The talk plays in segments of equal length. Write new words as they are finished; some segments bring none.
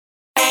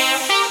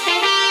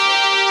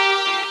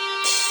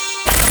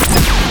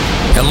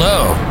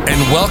Hello,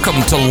 and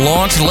welcome to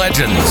Launch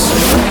Legends,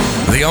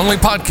 the only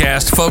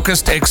podcast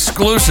focused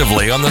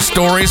exclusively on the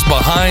stories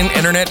behind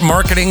internet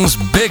marketing's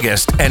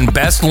biggest and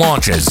best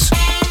launches.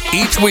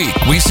 Each week,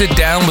 we sit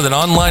down with an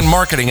online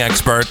marketing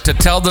expert to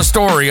tell the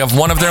story of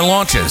one of their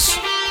launches,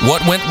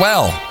 what went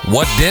well,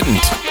 what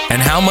didn't,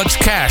 and how much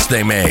cash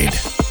they made.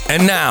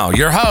 And now,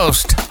 your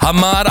host,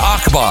 Hamad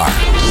Akbar.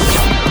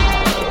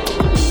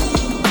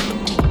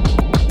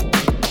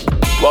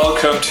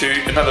 Welcome to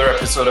another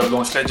episode of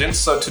Launch Legends.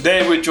 So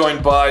today we're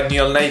joined by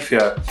Neil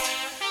Napier.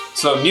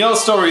 So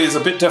Neil's story is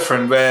a bit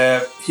different,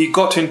 where he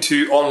got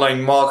into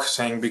online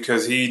marketing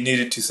because he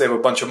needed to save a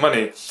bunch of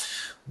money.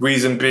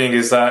 Reason being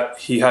is that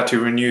he had to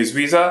renew his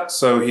visa,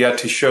 so he had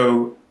to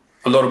show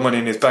a lot of money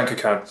in his bank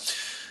account.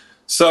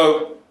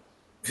 So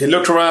he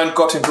looked around,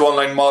 got into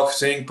online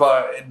marketing,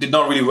 but it did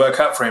not really work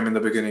out for him in the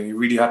beginning. He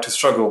really had to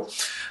struggle.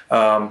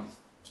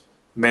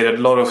 Made a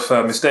lot of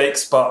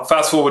mistakes, but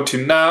fast forward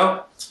to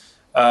now,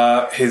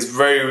 he's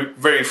very,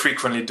 very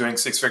frequently doing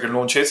six-figure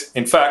launches.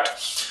 In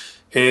fact,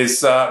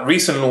 his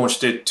recent launch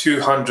did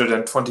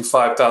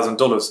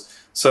 $225,000.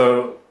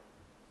 So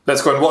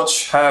let's go and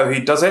watch how he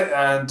does it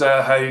and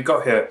how he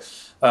got here.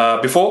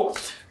 Before,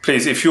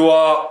 please, if you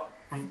are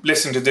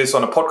listening to this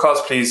on a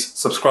podcast, please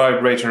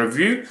subscribe, rate, and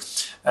review.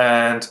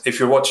 And if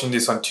you're watching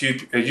this on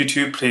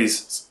YouTube,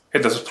 please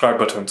hit the subscribe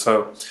button.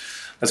 So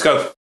let's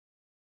go.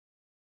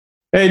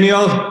 Hey,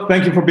 Neil,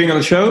 thank you for being on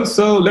the show.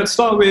 So let's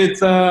start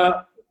with,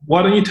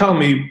 why don't you tell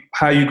me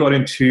how you got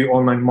into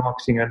online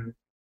marketing and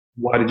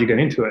why did you get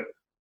into it?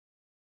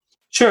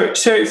 Sure.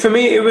 So for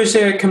me, it was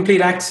a complete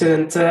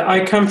accident.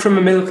 I come from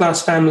a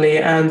middle-class family,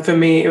 and for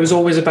me, it was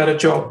always about a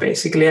job,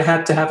 basically. I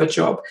had to have a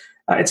job.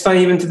 It's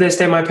funny, even to this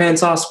day, my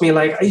parents ask me,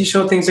 like, are you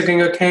sure things are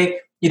going okay?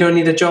 You don't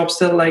need a job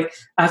still? Like,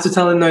 I have to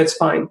tell them, no, it's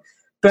fine.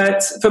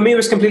 But for me, it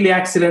was completely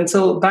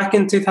accidental. Back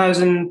in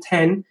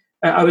 2010,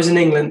 I was in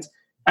England,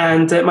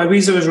 and my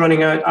visa was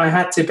running out. I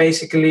had to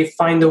basically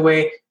find a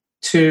way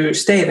to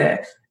stay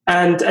there.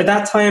 And at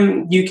that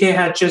time, UK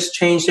had just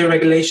changed their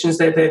regulations,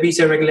 their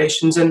visa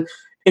regulations. And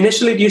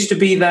initially, it used to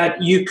be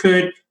that you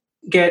could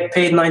get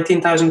paid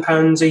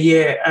 £19,000 a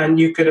year and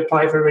you could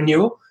apply for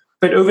renewal.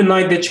 But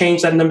overnight, they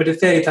changed that number to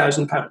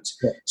 £30,000.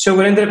 Yeah. So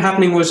what ended up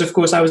happening was, of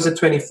course, I was at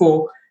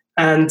 24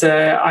 and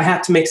I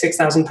had to make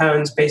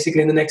 £6,000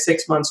 basically in the next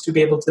 6 months to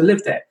be able to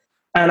live there.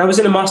 And I was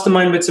in a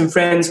mastermind with some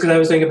friends because I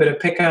was doing a bit of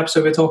pickup.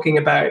 So we're talking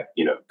about,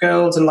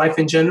 girls and life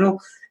in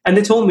general. And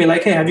they told me,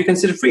 like, hey, have you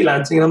considered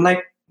freelancing? And I'm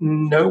like,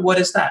 no, what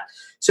is that?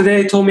 So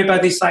they told me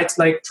about these sites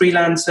like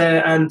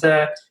Freelancer and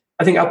I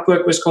think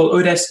Upwork was called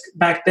Odesk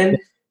back then.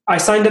 I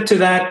signed up to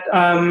that.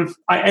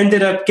 I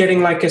ended up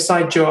getting like a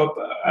side job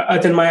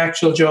other than my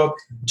actual job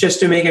just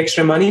to make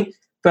extra money.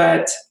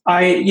 But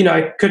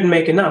I couldn't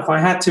make enough.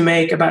 I had to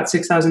make about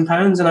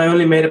 £6,000 and I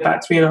only made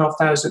about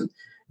 £3,500.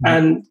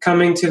 And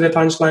coming to the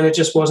punchline, it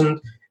just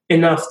wasn't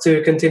enough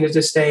to continue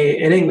to stay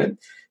in England.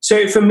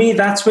 So for me,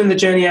 that's when the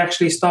journey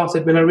actually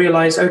started, when I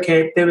realized,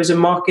 okay, there was a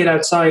market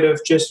outside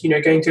of just,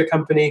 going to a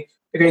company,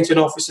 going to an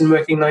office and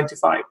working 9 to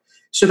 5.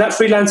 So that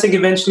freelancing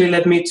eventually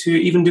led me to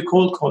even do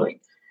cold calling.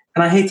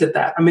 And I hated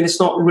that. I mean, it's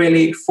not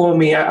really for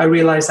me. I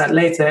realized that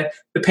later.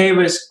 The pay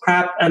was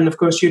crap. And of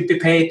course, you'd be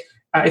paid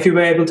if you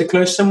were able to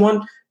close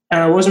someone.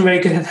 And I wasn't very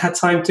good at that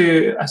time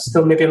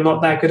maybe I'm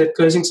not that good at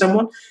closing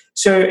someone.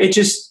 So it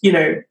just,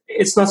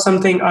 it's not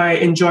something I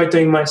enjoyed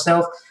doing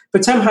myself.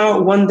 But somehow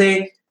one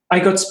day I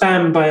got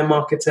spammed by a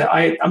marketer.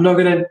 I'm not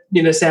going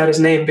to say out his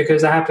name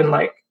because that happened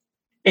like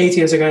 8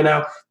 years ago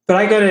now. But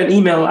I got an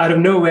email out of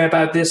nowhere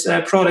about this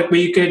product where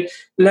you could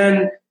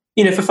learn,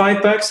 for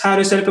 $5 how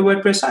to set up a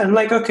WordPress site. I'm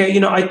like,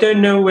 okay, I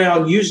don't know where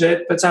I'll use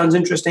it, but sounds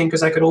interesting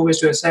because I could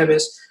always do a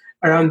service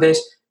around this.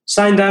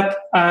 Signed up,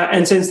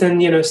 and since then,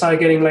 started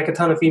getting like a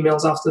ton of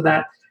emails after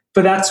that.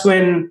 But that's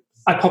when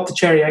I popped the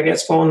cherry, I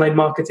guess, for online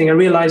marketing. I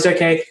realized,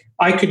 okay,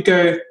 I could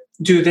go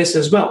do this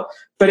as well.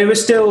 But it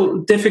was still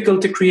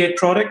difficult to create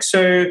products.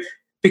 So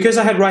because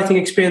I had writing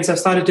experience, I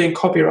started doing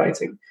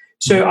copywriting.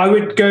 So I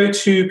would go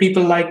to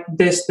people like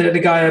this, the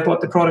guy I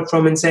bought the product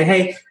from, and say,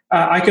 hey,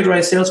 I could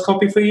write sales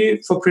copy for you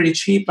for pretty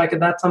cheap. Like at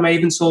that time, I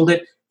even sold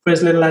it for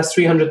as little as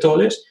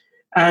 $300.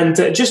 And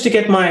just to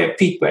get my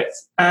feet wet.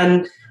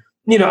 And,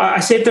 I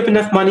saved up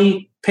enough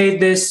money, paid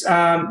this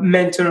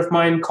mentor of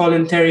mine,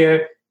 Colin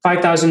Terrier,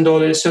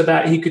 $5,000 so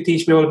that he could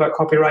teach me all about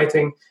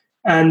copywriting.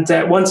 And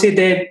once he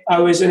did, I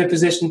was in a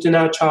position to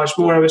now charge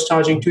more. I was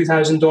charging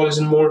 $2,000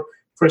 and more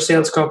for a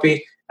sales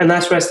copy. And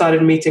that's where I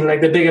started meeting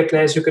like the bigger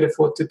players who could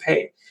afford to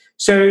pay.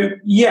 So,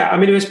 yeah,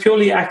 it was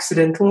purely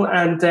accidental.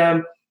 And,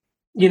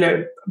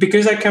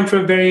 because I come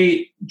from a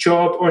very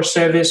job or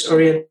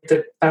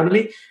service-oriented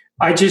family,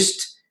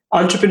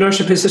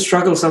 entrepreneurship is a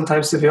struggle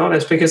sometimes, to be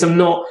honest, because I'm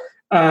not,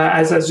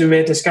 as we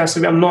may discuss,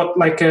 I'm not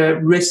like a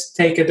risk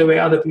taker the way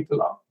other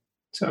people are.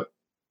 So,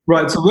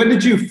 right. So when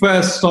did you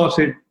first start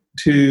to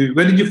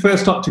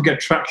get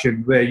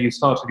traction where you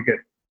started to get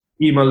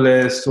email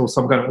lists or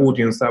some kind of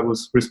audience that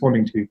was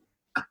responding to you?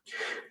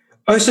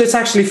 Oh, so it's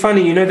actually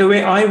funny. The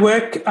way I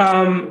work,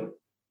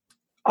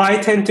 I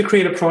tend to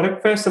create a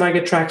product first and I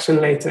get traction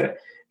later.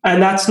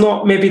 And that's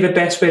not maybe the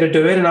best way to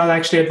do it. And I'll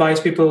actually advise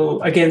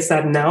people against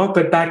that now.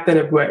 But back then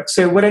it worked.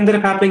 So what ended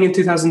up happening in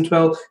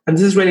 2012, and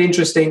this is really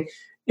interesting,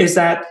 is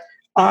that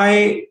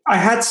I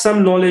had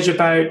some knowledge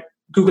about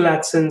Google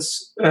AdSense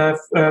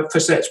for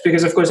search,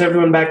 because of course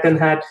everyone back then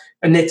had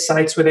a niche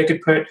sites where they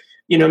could put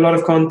a lot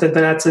of content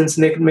on AdSense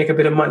and they could make a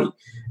bit of money.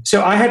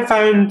 So I had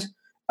found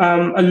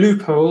a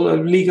loophole, a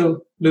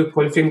legal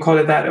loophole, if you can call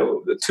it that,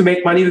 to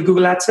make money with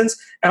Google AdSense.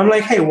 And I'm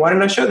like, hey, why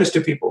don't I show this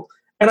to people?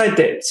 And I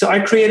did. So I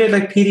created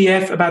like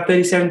PDF, about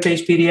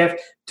 37-page PDF,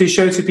 to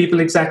show to people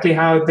exactly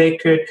how they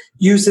could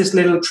use this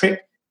little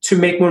trick to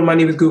make more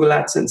money with Google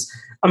AdSense.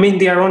 I mean,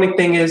 the ironic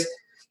thing is,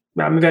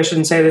 maybe I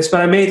shouldn't say this,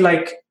 but I made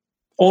like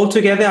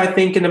altogether, I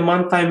think in a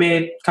month I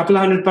made a couple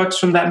of $100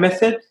 from that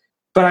method,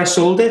 but I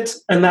sold it,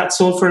 and that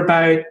sold for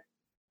about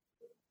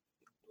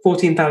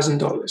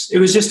 $14,000. It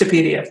was just a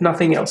PDF,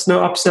 nothing else, no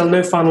upsell,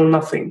 no funnel,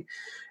 nothing.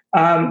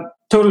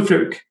 Total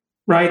fluke,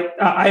 right?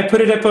 I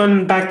put it up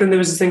on, back then there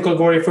was this thing called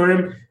Warrior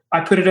Forum. I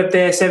put it up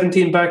there,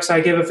 $17. I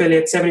gave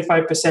affiliates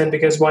 75%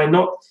 because why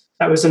not?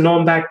 That was the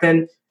norm back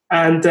then.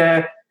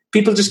 And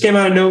people just came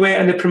out of nowhere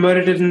and they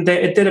promoted it, and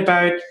it did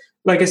about,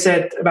 like I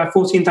said, about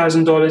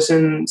 $14,000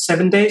 in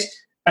 7 days.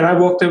 And I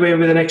walked away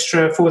with an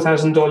extra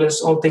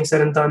 $4,000, all things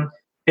said and done,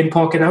 in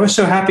pocket. I was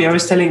so happy. I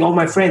was telling all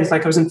my friends,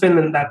 like I was in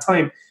Finland at that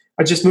time.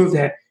 I just moved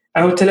there.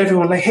 I would tell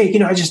everyone like, hey,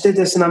 I just did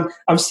this, and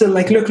I'm still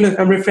like, look,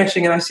 I'm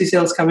refreshing, and I see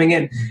sales coming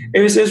in. It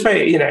was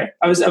very,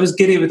 I was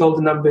giddy with all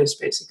the numbers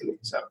basically.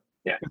 So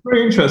yeah, it's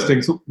very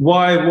interesting. So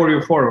why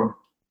Warrior Forum?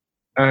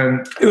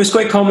 And it was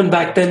quite common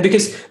back then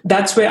because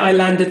that's where I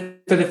landed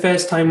for the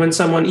first time when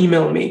someone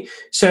emailed me.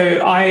 So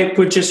I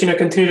would just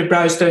continue to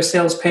browse those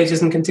sales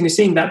pages and continue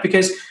seeing that,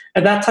 because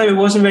at that time it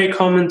wasn't very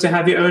common to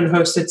have your own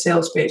hosted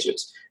sales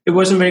pages. It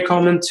wasn't very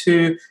common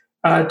to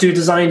do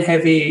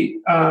design-heavy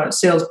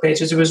sales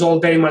pages. It was all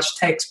very much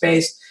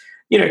text-based,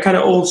 kind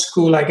of old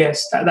school, I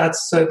guess.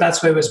 That's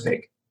where it was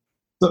big.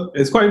 So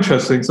it's quite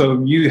interesting.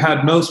 So you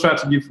had no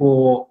strategy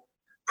for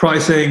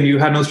pricing. You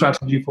had no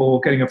strategy for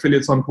getting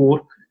affiliates on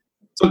board.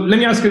 So let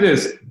me ask you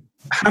this: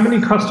 how many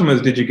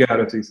customers did you get out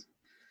of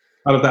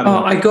that?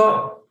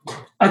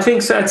 I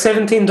think so at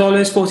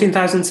 $17,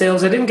 14,000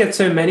 sales. I didn't get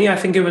so many. I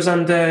think it was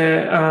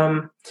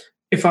under,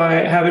 if I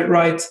have it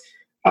right,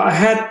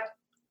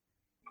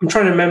 I'm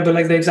trying to remember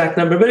like the exact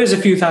number, but it was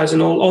a few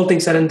thousand, all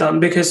things said and done,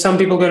 because some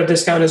people got a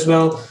discount as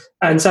well.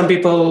 And some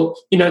people,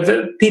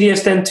 the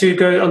PDFs tend to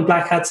go on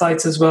black hat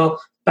sites as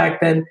well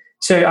back then.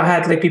 So I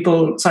had like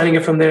people signing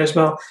up from there as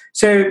well.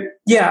 So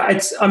yeah,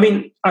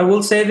 I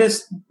will say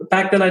this,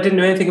 back then I didn't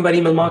know anything about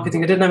email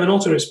marketing. I didn't have an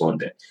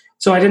autoresponder.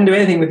 So I didn't do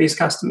anything with these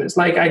customers.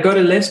 Like I got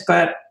a list,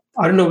 but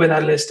I don't know where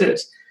that list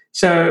is.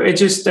 So it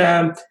just,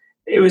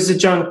 it was a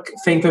junk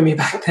thing for me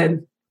back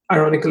then,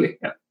 ironically.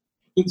 Yeah.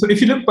 So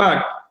if you look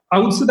back, I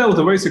would say that was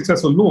a very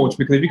successful launch,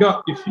 because if you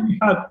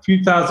had a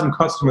few thousand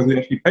customers who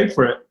actually paid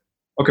for it,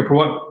 okay,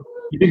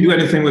 you didn't do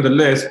anything with the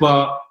list,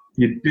 but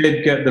you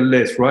did get the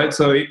list, right?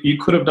 So you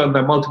could have done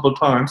that multiple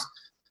times,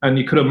 and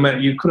you could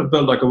have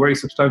built like a very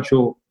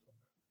substantial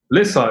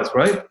list size,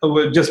 right?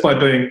 Just by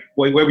doing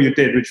whatever you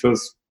did, which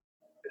was,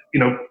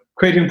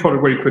 creating a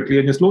product very quickly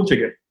and just launching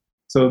it.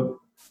 So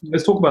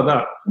let's talk about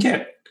that.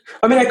 Yeah.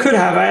 I mean, I could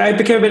have. I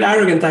became a bit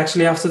arrogant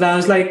actually after that. I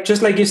was like,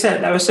 just like you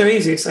said, that was so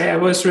easy. So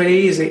it was really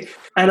easy.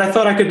 And I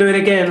thought I could do it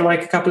again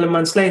like a couple of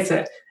months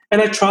later.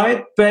 And I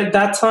tried, but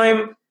that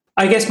time,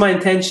 I guess my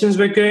intentions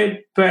were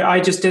good, but I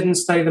just didn't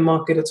study the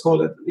market at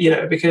all,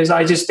 because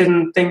I just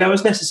didn't think that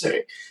was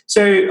necessary.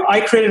 So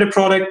I created a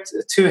product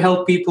to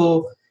help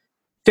people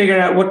figure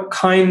out what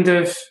kind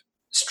of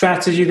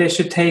strategy they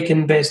should take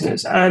in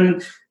business.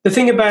 And the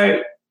thing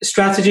about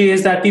strategy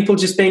is that people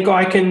just think,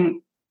 I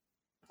can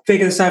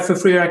figure this out for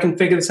free, or I can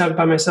figure this out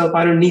by myself.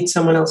 I don't need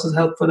someone else's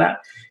help for that.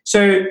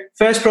 So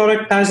first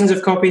product, thousands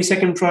of copies.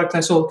 Second product,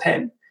 I sold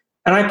 10.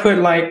 And I put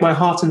like my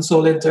heart and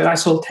soul into it. I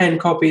sold 10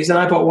 copies, and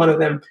I bought one of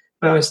them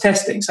when I was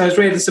testing. So I was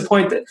really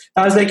disappointed.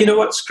 I was like, you know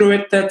what, screw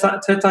it. Third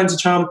time's a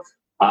charm.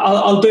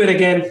 I'll do it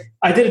again.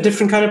 I did a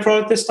different kind of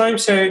product this time.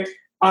 So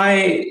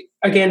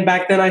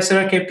back then I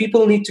said, okay,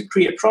 people need to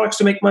create products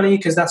to make money,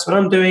 because that's what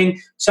I'm doing.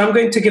 So I'm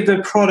going to give them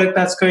a product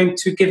that's going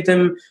to give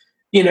them,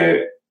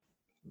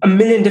 a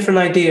million different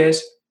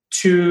ideas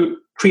to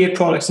create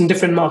products in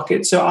different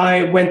markets. So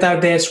I went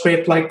out there,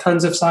 scraped like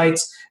tons of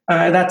sites.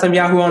 At that time,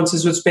 Yahoo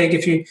Answers was big,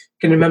 if you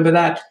can remember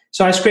that.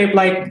 So I scraped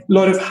like a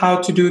lot of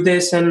how to do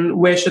this and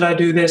where should I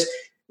do this,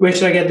 where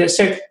should I get this.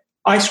 So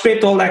I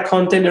scraped all that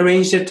content,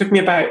 arranged it. It took me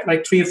about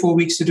like 3 or 4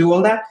 weeks to do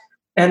all that.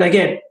 And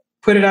again,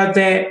 put it out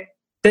there.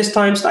 This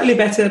time, slightly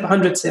better,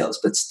 100 sales,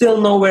 but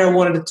still not where I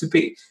wanted it to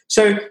be.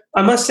 So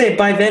I must say,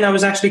 by then I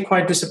was actually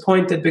quite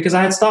disappointed, because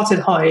I had started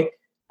high,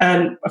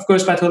 and of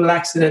course by total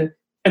accident,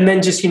 and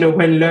then just,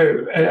 went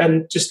low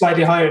and just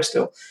slightly higher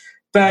still.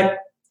 But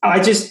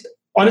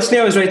honestly,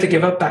 I was ready to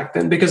give up back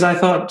then, because I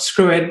thought,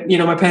 screw it,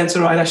 my parents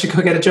are right, I should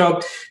go get a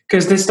job,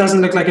 because this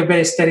doesn't look like a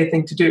very steady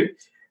thing to do.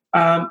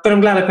 But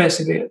I'm glad I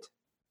persevered.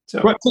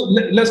 So. Right, so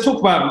let's talk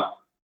about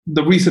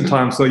the recent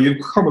times. So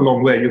you've come a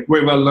long way. You're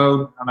very well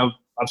known, and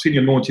I've seen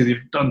your launches.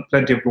 You've done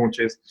plenty of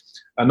launches.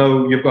 I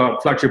know you've got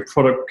a flagship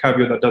product,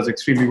 Cavio, that does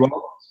extremely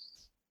well.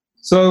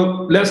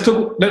 So let's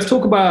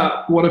talk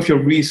about one of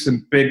your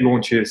recent big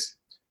launches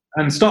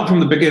and start from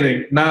the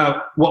beginning.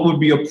 Now, what would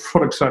be your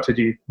product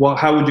strategy?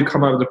 How would you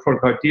come out with a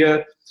product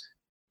idea?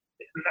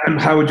 And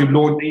how would you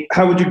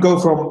go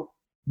from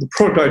the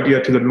product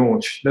idea to the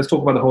launch? Let's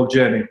talk about the whole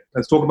journey.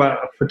 Let's talk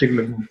about a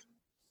particular launch.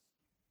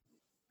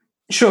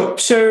 Sure.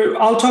 So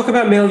I'll talk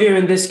about Mailview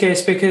in this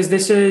case because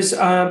this is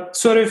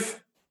sort of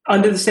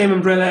under the same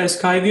umbrella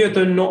as Kyvio,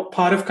 though not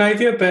part of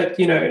Kyvio, but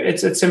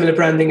it's similar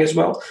branding as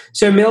well.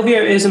 So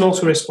Mailview is an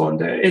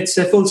autoresponder. It's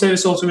a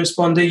full-service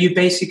autoresponder. You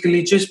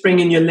basically just bring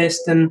in your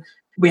list, and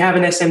we have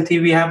an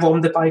SMT, we have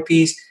warmed up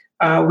IPs,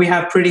 we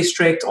have pretty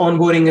strict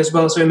onboarding as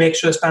well, so we make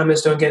sure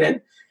spammers don't get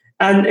in.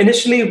 And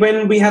initially,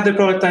 when we had the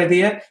product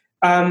idea,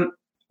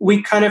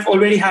 we kind of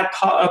already had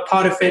a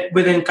part of it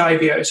within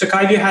Kyvio. So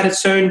Kyvio had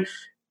its own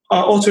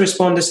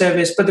autoresponder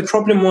service, but the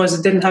problem was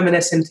it didn't have an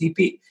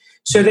SMTP.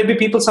 So there'd be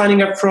people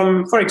signing up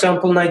from, for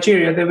example,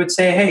 Nigeria. They would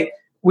say, hey,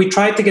 we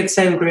tried to get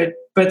SendGrid,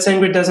 but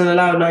SendGrid doesn't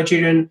allow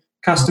Nigerian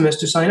customers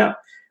to sign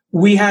up.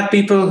 We had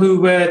people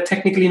who were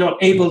technically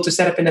not able to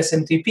set up an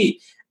SMTP.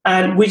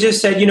 And we just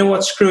said, you know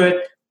what, screw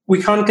it.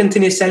 We can't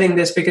continue selling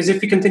this because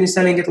if we continue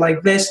selling it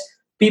like this,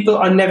 people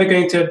are never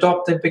going to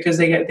adopt it because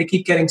they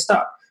keep getting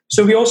stuck.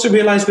 So we also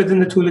realized within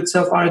the tool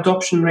itself, our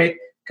adoption rate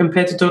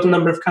compared to total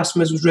number of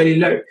customers was really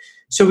low.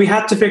 So we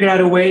had to figure out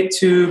a way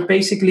to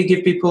basically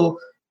give people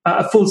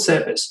a full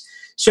service.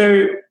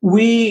 So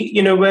we,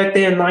 worked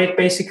day and night.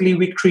 Basically,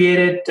 we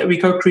co-created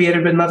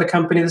with another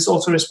company, this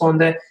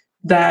autoresponder,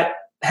 that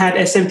had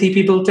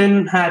SMTP built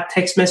in, had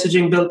text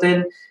messaging built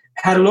in,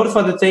 had a lot of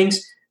other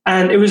things.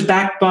 And it was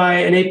backed by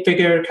an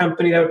 8-figure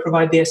company that would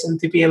provide the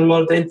SMTP and a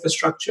lot of the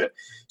infrastructure.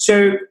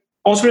 So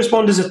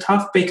autoresponders are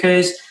tough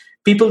because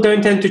people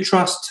don't tend to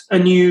trust a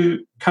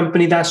new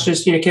company that's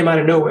just, came out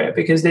of nowhere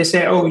because they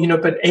say, oh,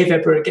 but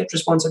Aweber,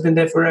 GetResponse have been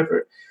there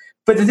forever.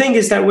 But the thing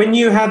is that when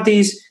you have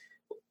these,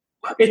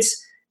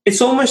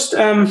 it's almost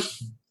a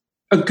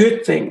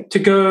good thing to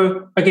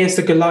go against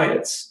the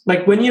Goliaths.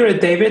 Like when you're a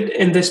David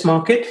in this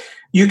market,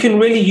 you can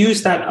really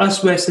use that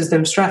us versus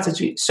them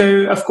strategy.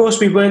 So, of course,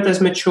 we weren't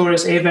as mature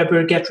as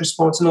Aweber,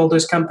 GetResponse, and all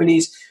those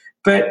companies.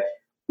 But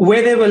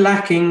where they were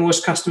lacking was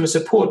customer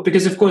support.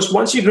 Because, of course,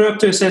 once you grow up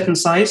to a certain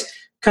size,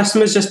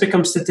 customers just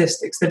become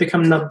statistics. They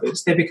become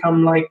numbers. They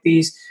become like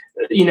these,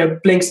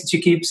 blinks that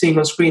you keep seeing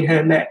on screen here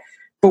and there.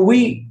 But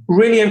we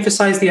really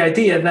emphasize the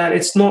idea that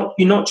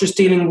you're not just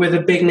dealing with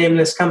a big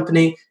nameless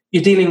company.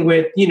 You're dealing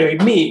with,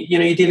 me.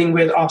 You're dealing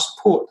with our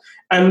support.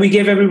 And we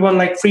gave everyone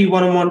like free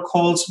one-on-one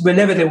calls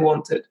whenever they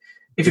wanted.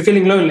 If you're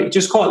feeling lonely,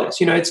 just call us.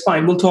 It's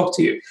fine. We'll talk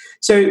to you.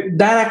 So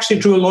that actually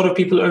drew a lot of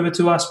people over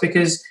to us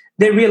because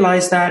they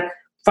realized that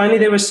finally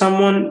there was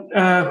someone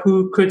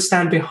who could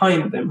stand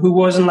behind them, who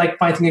wasn't like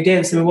fighting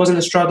against them. It wasn't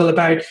a struggle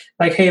about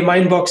like, hey, my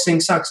inboxing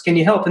sucks. Can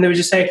you help? And they would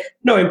just say,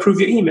 no, improve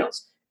your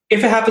emails.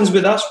 If it happens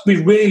with us,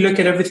 we really look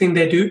at everything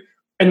they do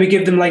and we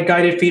give them like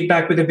guided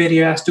feedback with a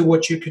video as to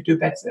what you could do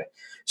better.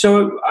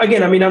 So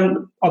again,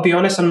 I'll be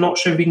honest, I'm not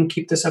sure if we can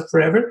keep this up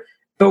forever,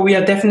 but we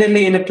are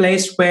definitely in a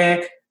place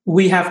where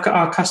we have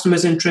our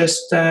customers'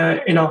 interest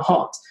in our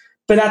heart.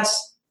 But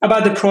that's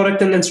about the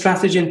product and then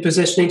strategy and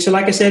positioning. So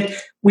like I said,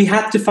 we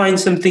had to find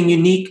something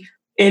unique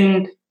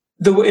in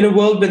a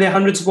world where there are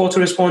hundreds of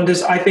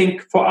autoresponders. I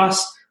think for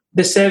us,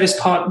 the service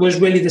part was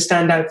really the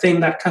standout thing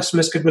that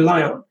customers could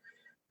rely on.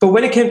 But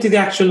when it came to the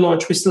actual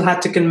launch, we still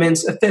had to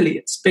convince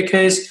affiliates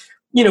because,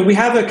 we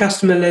have a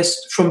customer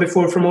list from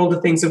before from all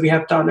the things that we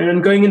have done.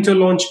 And going into a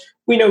launch,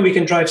 we know we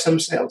can drive some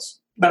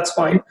sales. That's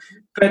fine.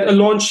 But a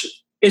launch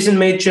isn't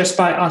made just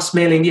by us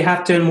mailing. You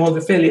have to involve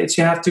affiliates.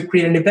 You have to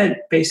create an event,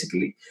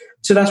 basically.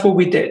 So that's what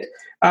we did.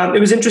 It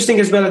was interesting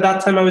as well. At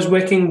that time, I was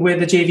working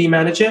with a JV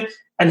manager,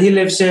 and he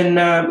lives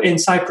in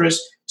Cyprus.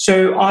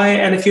 So I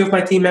and a few of my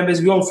team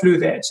members, we all flew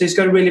there. So he's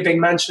got a really big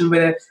mansion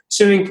with a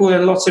swimming pool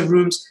and lots of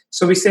rooms.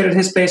 So we stayed at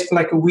his place for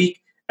like a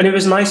week. And it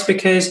was nice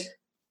because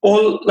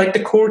all like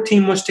the core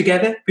team was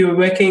together. We were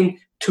working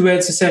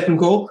towards a certain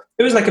goal.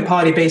 It was like a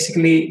party,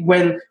 basically,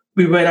 when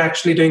we weren't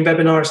actually doing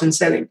webinars and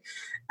selling.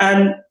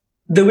 And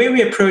the way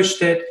we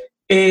approached it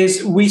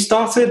is we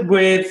started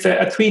with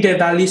a 3-day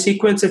value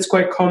sequence. It's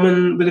quite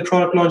common with the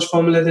product launch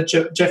formula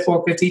that Jeff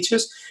Walker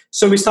teaches.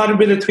 So we started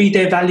with a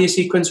 3-day value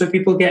sequence where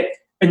people get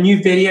a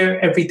new video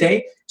every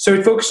day. So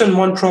we focus on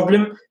one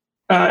problem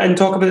and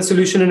talk about the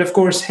solution and, of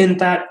course,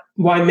 hint at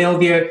why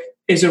Mailview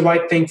is the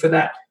right thing for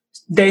that.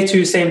 Day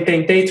 2, same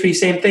thing. Day 3,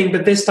 same thing.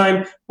 But this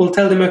time, we'll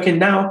tell them, okay,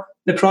 now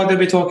the product that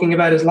we're talking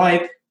about is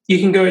live. You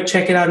can go and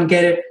check it out and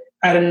get it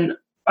at an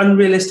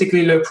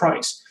unrealistically low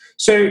price.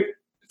 So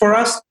for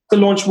us, the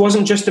launch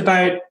wasn't just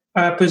about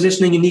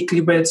positioning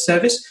uniquely with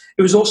service.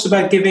 It was also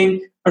about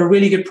giving a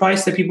really good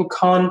price that people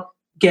can't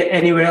get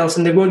anywhere else,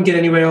 and they won't get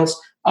anywhere else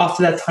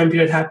after that time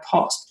period had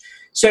passed.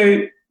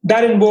 So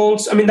that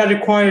involves, that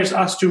requires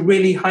us to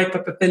really hype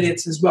up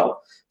affiliates as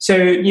well.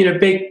 So,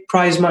 big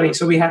prize money.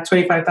 So we had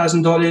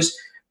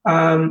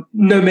 $25,000,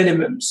 no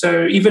minimum.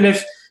 So even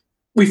if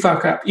we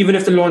fuck up, even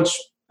if the launch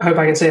I hope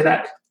I can say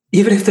that.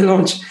 Even if the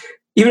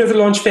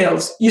launch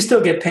fails, you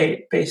still get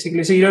paid,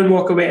 basically. So you don't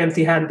walk away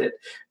empty-handed.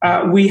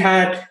 We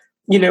had,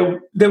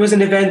 there was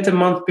an event a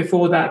month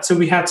before that. So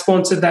we had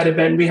sponsored that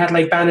event. We had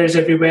like banners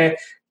everywhere,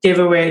 gave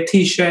away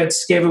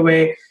T-shirts, gave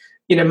away,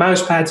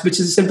 mouse pads, which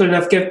is a simple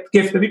enough gift,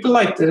 but people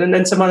liked it. And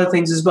then some other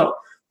things as well.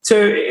 So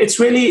it's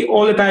really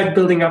all about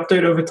building up to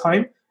it over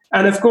time.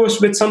 And of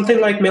course, with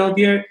something like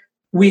Mailvio,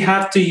 we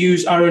have to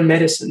use our own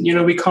medicine.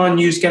 We can't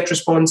use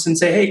GetResponse and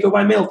say, hey, go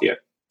buy Mailvio.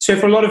 So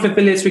for a lot of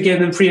affiliates, we gave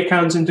them free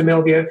accounts into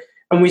Mailvio.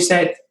 And we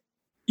said,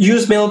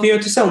 use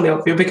Mailvio to sell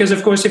Mailvio. Because,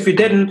 of course, if you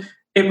didn't,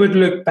 it would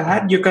look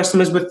bad. Your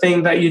customers would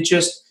think that you're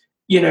just,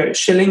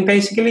 shilling,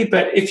 basically.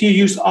 But if you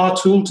use our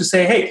tool to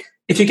say, hey,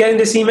 if you're getting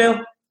this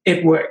email,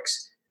 it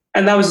works.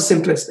 And that was the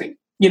simplest thing.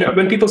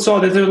 When people saw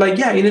that, they were like,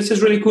 yeah, this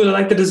is really cool. I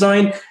like the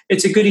design.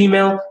 It's a good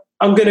email.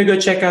 I'm going to go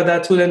check out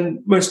that tool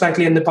and most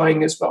likely end up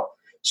buying as well.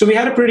 So we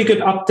had a pretty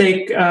good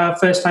uptake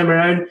first time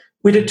around.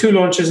 We did 2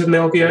 launches of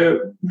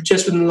Mailvio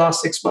just within the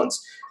last 6 months.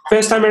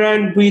 First time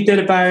around, we did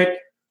about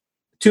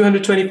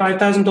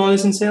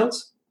 $225,000 in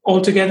sales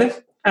altogether.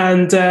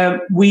 And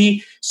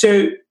we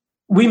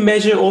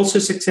measure also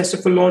success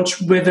of a launch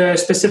with a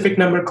specific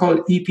number called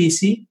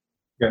EPC.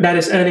 Yeah. That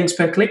is earnings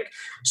per click.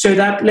 So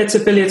that lets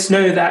affiliates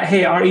know that,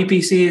 hey, our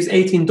EPC is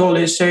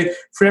 $18. So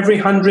for every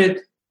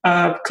 100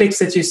 clicks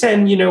that you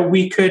send,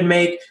 we could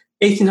make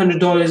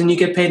 $1,800 and you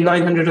get paid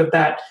 $900 of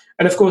that.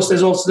 And of course,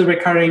 there's also the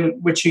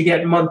recurring, which you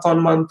get month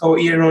on month or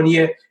year on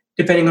year,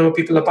 depending on what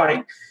people are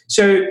buying.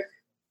 So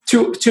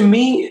to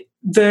me,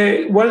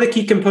 one of the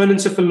key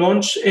components of a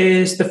launch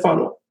is the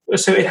funnel.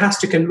 So it has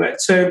to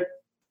convert. So,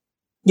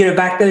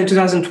 back then in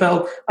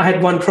 2012, I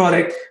had 1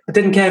 product. I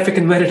didn't care if it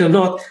converted or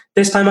not.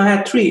 This time I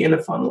had 3 in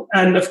a funnel.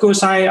 And of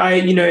course, I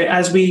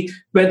as we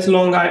went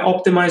along, I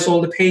optimized all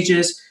the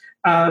pages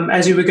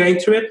as we were going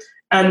through it.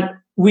 And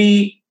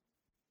we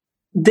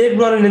did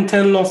run an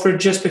internal offer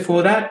just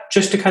before that,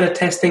 just to kind of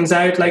test things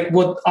out, like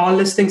what our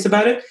list thinks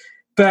about it.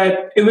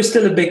 But it was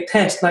still a big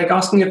test, like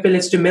asking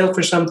affiliates to mail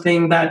for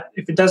something that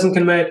if it doesn't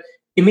convert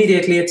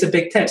immediately, it's a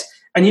big test.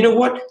 And you know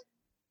what?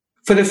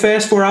 For the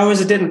first 4 hours,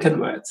 it didn't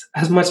convert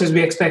as much as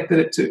we expected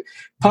it to.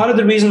 Part of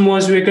the reason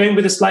was we were going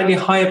with a slightly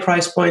higher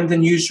price point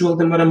than usual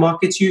than what our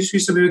market's used to.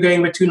 So we were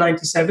going with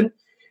 $297.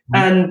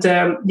 And,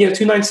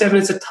 $297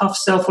 is a tough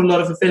sell for a lot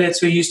of affiliates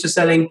who are used to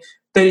selling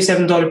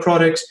 $37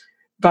 products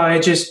by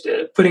just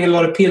putting a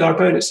lot of PLR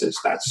bonuses.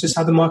 That's just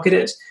how the market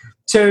is.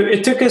 So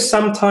it took us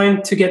some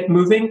time to get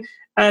moving.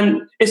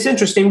 And it's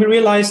interesting. We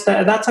realized that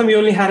at that time, we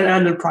only had an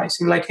annual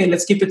pricing. Like, hey,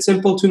 let's keep it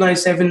simple,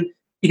 $297,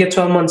 you get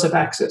 12 months of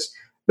access.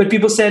 But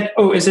people said,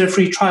 oh, is there a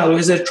free trial or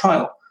is there a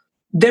trial?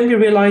 Then we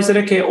realized that,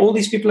 okay, all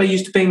these people are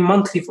used to paying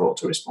monthly for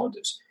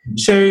autoresponders. Mm-hmm.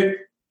 So,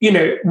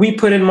 we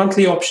put in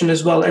monthly option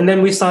as well. And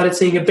then we started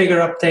seeing a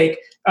bigger uptake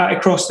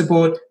across the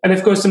board. And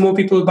of course, the more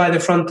people would buy the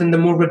front end, the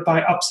more would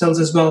buy upsells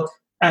as well.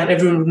 And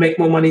everyone would make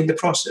more money in the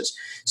process.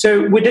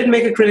 So we did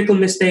make a critical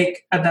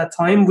mistake at that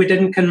time. We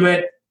didn't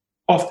convert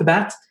off the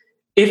bat.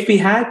 If we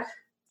had,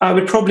 I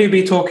would probably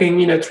be talking,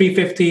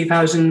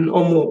 350,000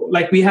 or more.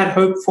 Like we had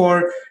hoped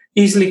for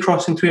easily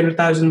crossing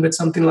 300,000 with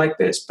something like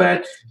this.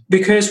 But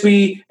because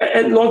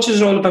and launches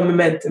are all about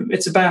momentum.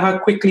 It's about how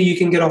quickly you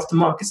can get off the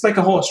mark. It's like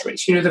a horse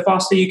race. The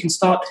faster you can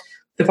start,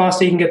 the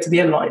faster you can get to the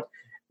end line.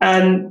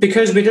 And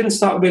because we didn't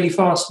start really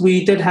fast,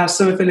 we did have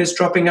some affiliates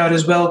dropping out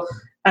as well.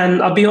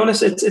 And I'll be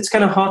honest, it's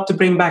kind of hard to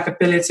bring back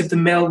affiliates if the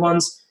male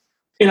ones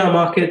in our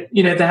market,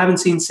 they haven't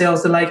seen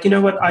sales. They're like, you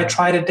know what, I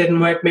tried, it didn't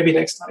work, maybe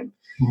next time.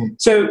 Mm-hmm.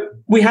 So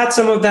we had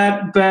some of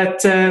that,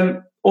 but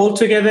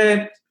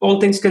altogether, all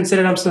things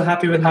considered, I'm still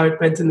happy with how it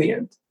went in the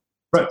end.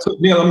 Right. So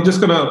Neil, I'm just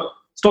going to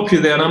stop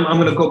you there and I'm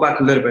going to go back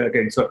a little bit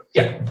again. So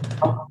yeah,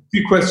 a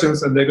few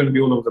questions and they're going to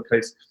be all over the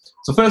place.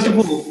 So first of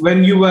all,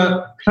 when you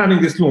were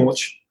planning this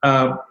launch,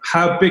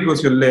 how big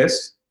was your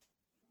list?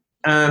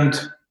 And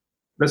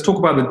let's talk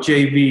about the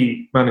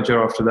JV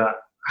manager after that.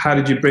 How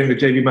did you bring the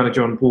JV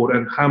manager on board,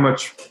 and how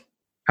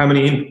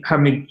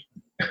many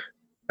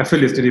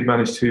affiliates did you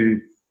manage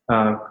to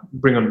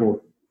bring on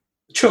board?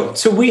 Sure.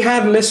 So we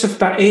had a list of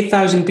about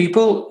 8,000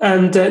 people,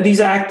 and these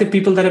are active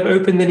people that have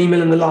opened an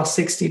email in the last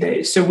 60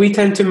 days. So we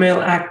tend to mail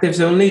actives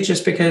only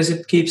just because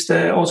it keeps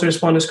the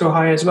autoresponders go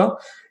high as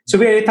well. So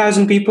we had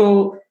 8,000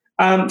 people.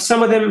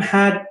 Some of them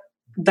had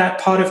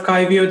that part of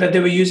Kyvio that they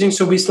were using,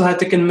 so we still had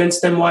to convince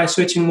them why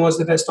switching was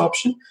the best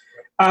option.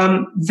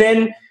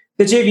 Then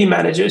the JV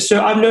manager.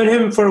 So I've known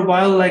him for a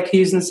while, like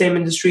he's in the same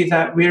industry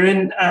that we're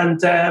in, and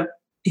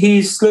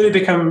he's slowly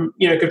become,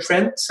 a good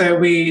friend. So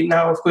we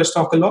now, of course,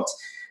 talk a lot.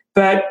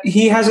 But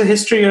he has a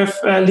history of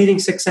leading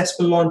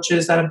successful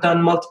launches that have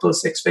done multiple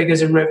 6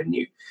 figures in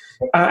revenue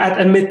at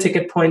a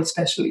mid-ticket point,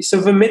 especially.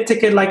 So for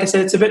mid-ticket, like I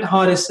said, it's a bit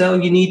hard to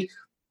sell. You need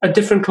a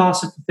different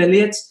class of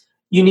affiliates.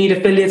 You need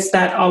affiliates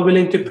that are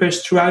willing to push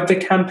throughout the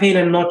campaign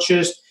and not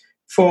just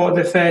for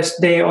the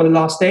first day or the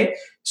last day.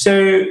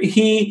 So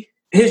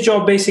his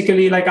job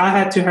basically, like I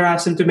had to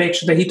harass him to make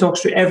sure that he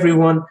talks to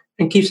everyone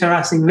and keeps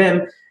harassing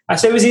them.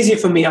 So it was easier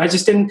for me. I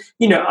just didn't,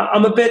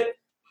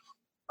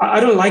 I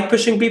don't like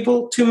pushing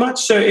people too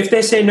much. So if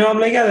they say no, I'm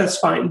like, yeah, that's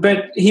fine.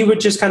 But he would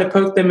just kind of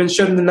poke them and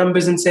show them the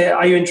numbers and say,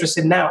 are you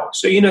interested now?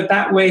 So,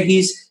 that way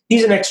he's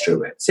an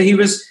extrovert. So he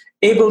was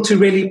able to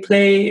really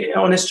play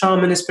on his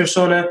charm and his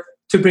persona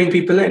to bring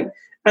people in.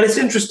 And it's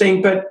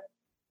interesting, but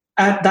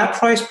at that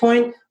price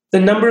point, the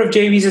number of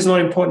JVs is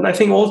not important. I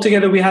think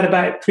altogether we had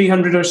about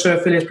 300 or so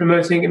affiliates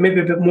promoting, and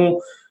maybe a bit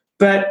more.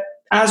 But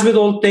as with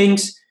all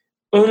things,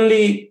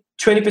 only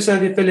 20%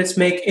 of the affiliates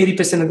make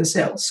 80% of the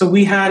sales. So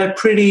we had a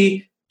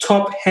pretty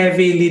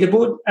top-heavy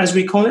leaderboard, as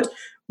we call it,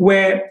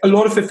 where a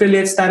lot of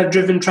affiliates that have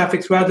driven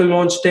traffic throughout the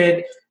launch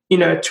did,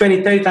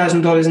 $20,000,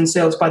 $30,000 in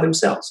sales by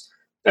themselves.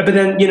 But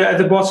then, at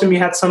the bottom, you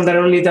had some that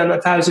only done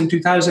 1,000,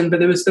 2,000, but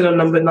they were still on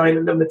number 9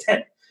 and number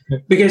 10.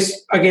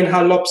 Because, again,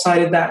 how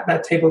lopsided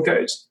that table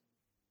goes.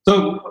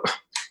 So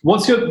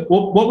what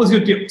was your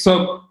deal?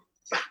 So,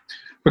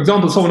 for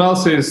example, someone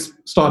else is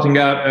starting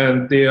out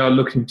and they are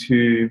looking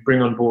to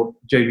bring on board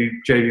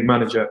JV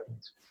manager.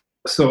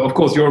 So, of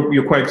course,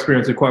 you're quite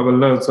experienced and quite well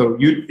known. So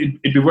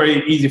it'd be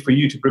very easy for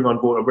you to bring on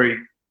board a very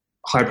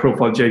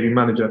high-profile JV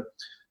manager.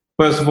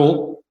 First of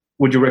all,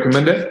 would you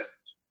recommend it?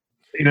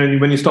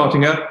 When you're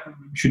starting out,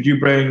 should you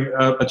bring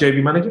a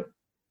JV manager?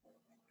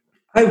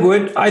 I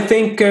would. I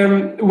think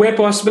where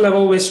possible, I've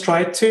always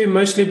tried to,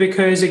 mostly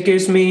because it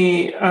gives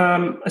me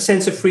a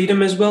sense of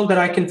freedom as well, that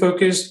I can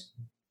focus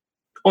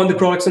on the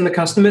products and the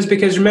customers.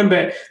 Because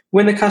remember,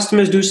 when the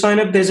customers do sign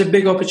up, there's a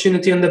big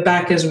opportunity on the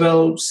back as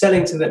well,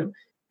 selling to them.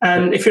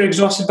 And if you're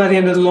exhausted by the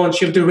end of the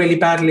launch, you'll do really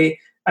badly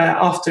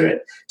after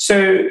it.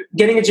 So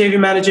getting a JV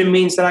manager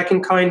means that I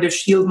can kind of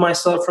shield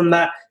myself from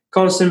that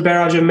constant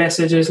barrage of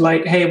messages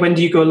like, hey, when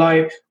do you go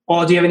live?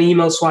 Or do you have any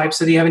email swipes?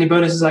 Or do you have any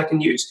bonuses I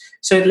can use?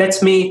 So it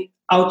lets me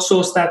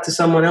outsource that to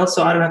someone else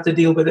so I don't have to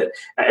deal with it.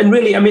 And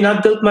really,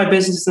 I've built my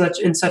business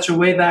in such a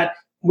way that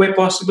where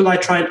possible, I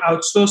try and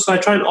outsource. So I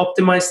try and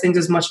optimize things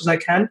as much as I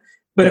can.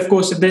 But of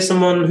course, if there's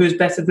someone who's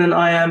better than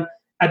I am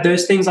at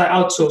those things, I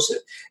outsource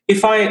it.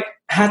 If I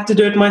had to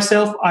do it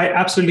myself, I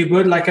absolutely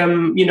would. Like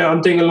I'm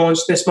doing a launch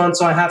this month,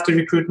 so I have to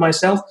recruit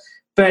myself.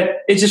 But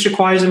it just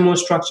requires a more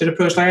structured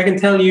approach. Like I can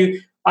tell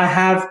you,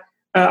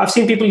 I've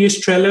seen people use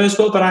Trello as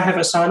well, but I have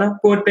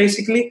Asana board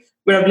basically,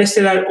 where I've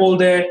listed out all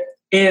the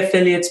A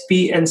affiliates,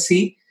 B and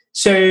C.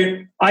 So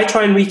I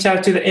try and reach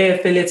out to the A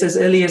affiliates as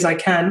early as I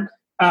can.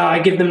 I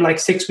give them like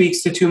 6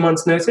 weeks to 2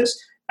 months notice.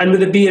 And with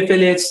the B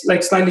affiliates,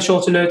 like slightly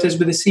shorter notice.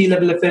 With the C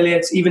level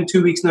affiliates, even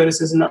 2 weeks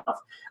notice is enough.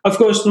 Of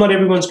course, not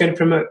everyone's going to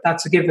promote.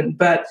 That's a given.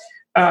 But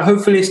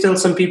hopefully still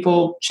some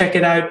people check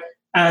it out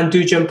and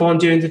do jump on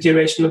during the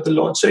duration of the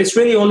launch. So it's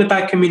really all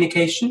about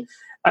communication.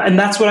 And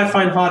that's what I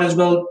find hard as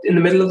well in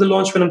the middle of the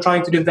launch when I'm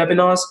trying to do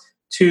webinars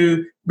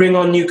to bring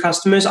on new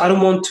customers. I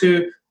don't want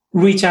to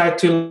reach out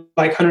to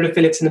like 100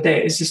 affiliates in a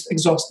day. It's just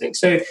exhausting.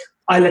 So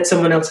I let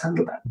someone else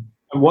handle that.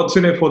 And what's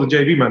in it for the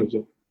JV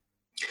manager?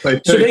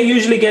 So they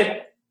usually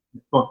get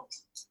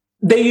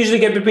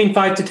between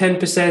 5 to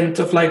 10%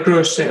 of like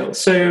gross sales.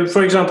 So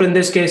for example, in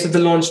this case, if the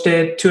launch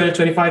did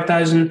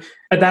 225,000,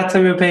 at that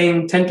time we were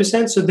paying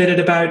 10%. So they did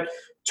about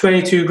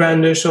 22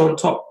 grand or so on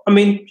top.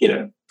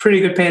 Pretty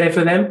good payday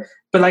for them.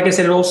 But like I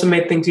said, it also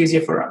made things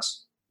easier for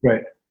us.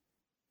 Right.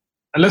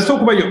 And let's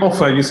talk about your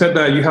offer. You said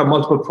that you have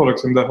multiple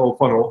products in the whole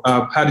funnel.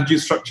 How did you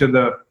structure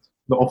the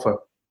offer?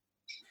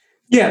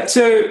 Yeah,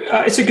 so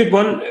it's a good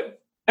one.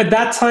 At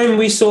that time,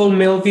 we sold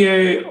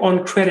Melvio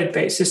on credit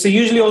basis. So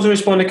usually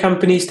autoresponder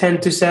companies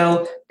tend to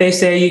sell, they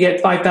say you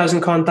get 5,000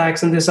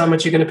 contacts and this is how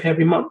much you're going to pay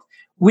every month.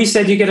 We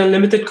said you get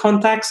unlimited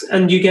contacts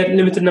and you get a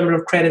limited number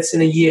of credits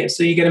in a year.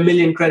 So you get 1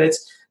 million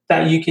credits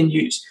that you can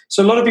use.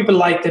 So a lot of people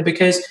liked it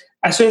because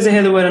as soon as they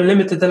hear the word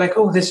unlimited, they're like,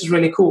 oh, this is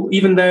really cool,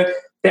 even though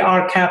they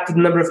are capped at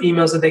the number of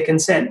emails that they can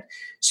send.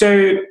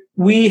 So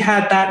we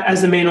had that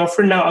as the main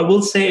offer. Now, I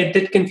will say it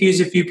did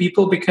confuse a few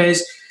people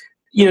because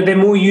they're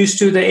more used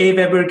to the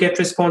Aweber get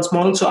response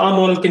model. So our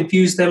model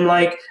confused them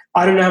like,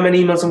 I don't know how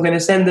many emails I'm going to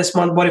send this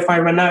month. What if I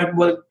run out?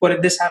 What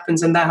if this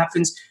happens and that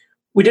happens?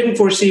 We didn't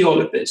foresee all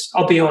of this,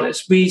 I'll be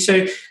honest.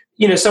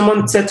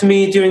 Someone said to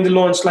me during the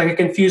launch, like a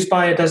confused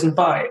buyer doesn't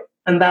buy.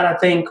 And that I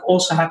think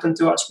also happened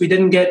to us. We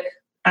didn't get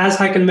as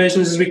high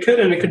conversions as we could,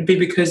 and it could be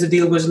because the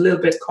deal was a little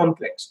bit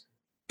complex.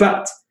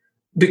 But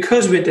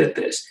because we did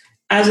this,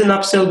 as an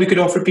upsell, we could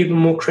offer people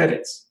more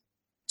credits.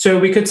 So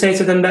we could say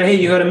to them that, hey,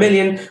 you got 1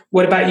 million.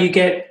 What about you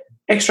get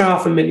extra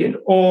 500,000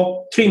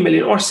 or 3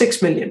 million or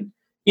 6 million,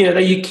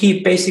 that you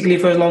keep basically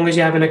for as long as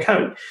you have an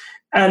account.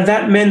 And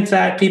that meant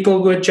that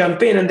people would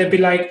jump in and they'd be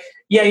like,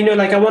 yeah,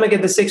 I want to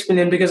get the 6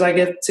 million because I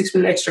get 6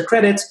 million extra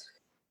credits.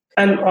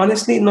 And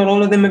honestly, not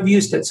all of them have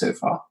used it so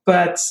far.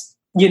 But,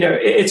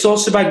 it's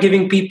also about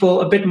giving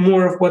people a bit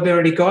more of what they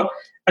already got.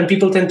 And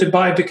people tend to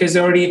buy because they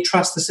already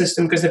trust the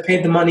system because they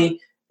paid the money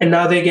and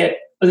now they get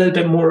a little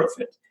bit more of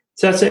it.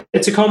 So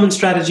it's a common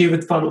strategy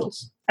with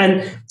funnels.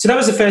 And so that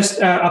was the first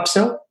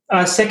upsell.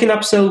 Second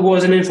upsell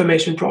was an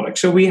information product.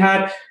 So we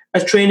had a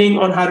training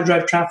on how to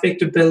drive traffic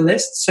to build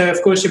lists. So of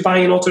course, you're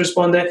buying an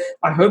autoresponder.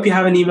 I hope you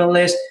have an email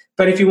list.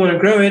 But if you want to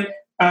grow it,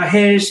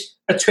 here's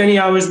a 20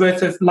 hours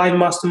worth of live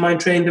mastermind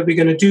training that we're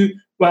going to do,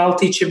 well, I'll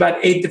teach you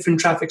about 8 different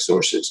traffic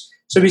sources.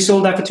 So we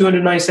sold that for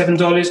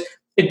 $297.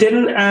 It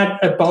didn't add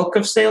a bulk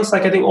of sales.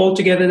 Like I think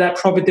altogether that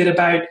probably did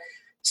about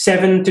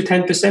 7 to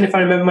 10%, if I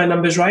remember my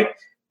numbers right.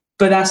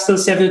 But that's still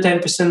 7 to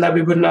 10% that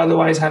we wouldn't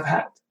otherwise have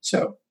had.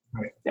 So,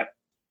 right. Yeah.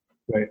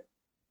 Right.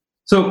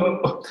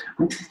 So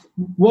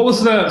what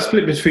was the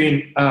split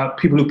between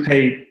people who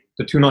paid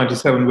the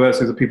 $297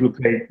 versus the people who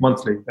paid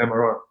monthly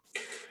MRR?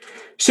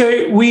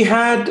 So we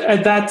had,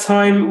 at that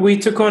time, we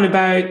took on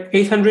about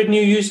 800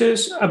 new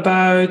users.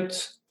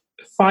 About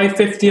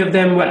 550 of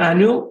them were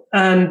annual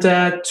and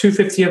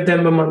 250 of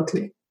them were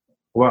monthly.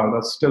 Wow,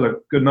 that's still a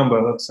good number.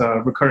 That's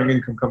recurring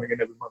income coming in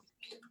every month.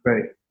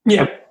 Great.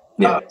 Yeah.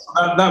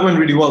 That went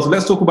really well. So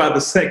let's talk about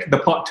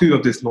the part 2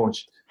 of this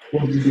launch.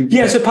 What did you do?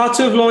 Yeah, so part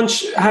 2 of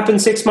launch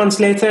happened 6 months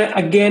later.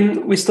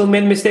 Again, we still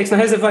made mistakes. Now,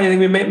 here's the funny thing.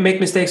 We make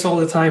mistakes all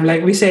the time.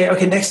 Like we say,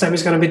 okay, next time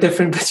it's going to be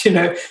different. But,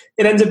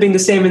 it ends up being the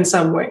same in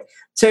some way.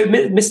 So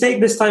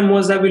mistake this time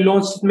was that we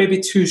launched it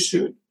maybe too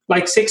soon.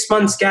 Like 6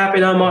 months gap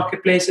in our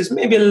marketplaces,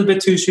 maybe a little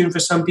bit too soon for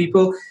some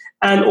people.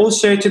 And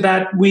also to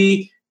that,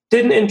 we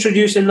didn't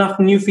introduce enough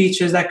new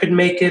features that could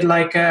make it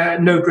like a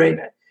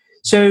no-brainer.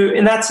 So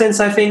in that sense,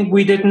 I think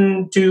we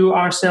didn't do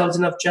ourselves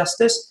enough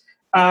justice.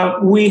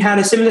 We had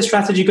a similar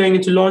strategy going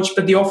into launch,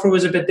 but the offer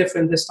was a bit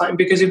different this time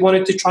because it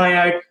wanted to try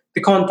out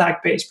the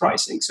contact-based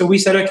pricing. So we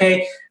said,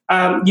 okay,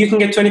 you can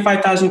get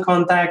 25,000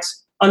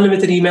 contacts,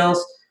 unlimited emails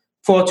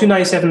for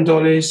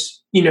 $297,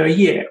 a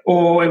year.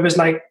 Or it was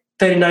like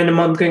 $39 a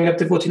month going up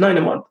to $49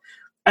 a month.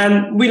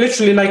 And we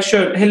literally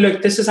showed, hey,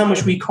 look, this is how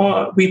much we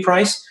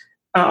price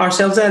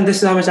ourselves at, and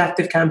this is how much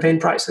Active Campaign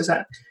prices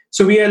at.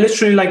 So we are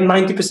literally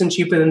 90%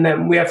 cheaper than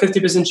them. We are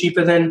 50%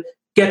 cheaper than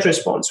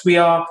GetResponse. We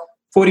are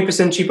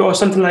 40% cheaper or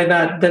something like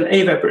that than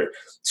Aweber.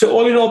 So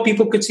all in all,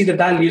 people could see the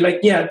value.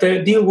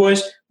 The deal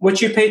was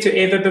what you pay to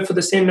Aweber for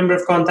the same number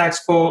of contacts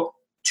for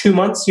 2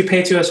 months, you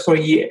pay to us for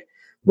a year.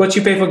 What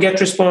you pay for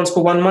GetResponse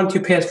for 1 month,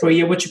 you pay us for a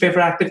year. What you pay for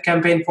Active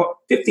Campaign for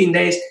 15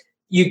 days,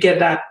 you get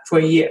that for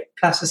a year,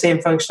 plus the same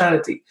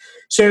functionality.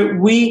 So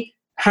we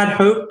had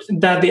hoped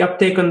that the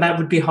uptake on that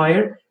would be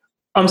higher.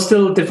 I'm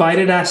still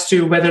divided as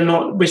to whether or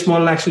not which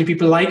model actually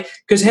people like,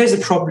 because here's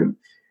the problem.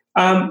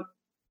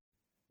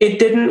 We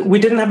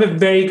didn't have a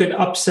very good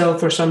upsell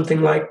for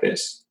something like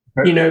this,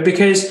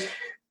 because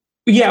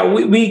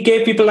we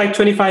gave people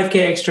 25K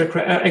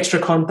extra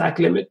contact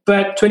limit,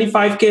 but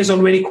 25K is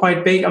already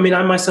quite big. I mean,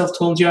 I myself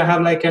told you I have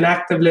an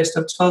active list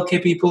of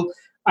 12K people.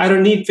 I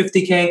don't need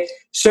 50K.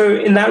 So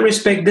in that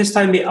respect, this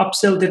time the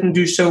upsell didn't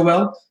do so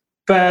well,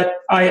 but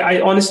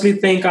I honestly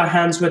think our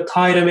hands were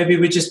tied, or maybe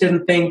we just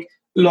didn't think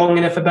long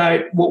enough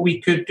about what we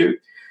could do.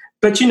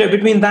 But,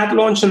 between that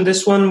launch and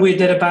this one, we've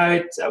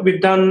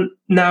done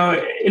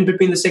now in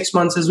between the 6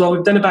 months as well,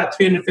 we've done about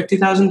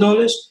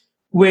 $350,000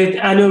 with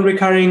annual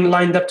recurring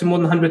lined up to more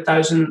than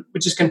 100,000,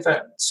 which is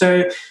confirmed.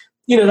 So,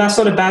 that's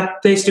not a bad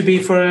place to be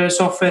for a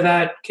software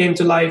that came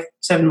to life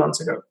 7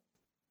 months ago.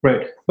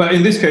 Right. But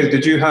in this case,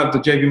 did you have the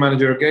JV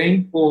manager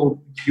again, or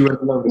you went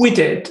alone? We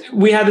did.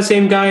 We had the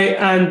same guy.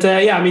 And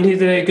he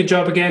did a good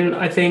job again,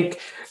 I think.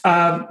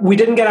 We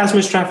didn't get as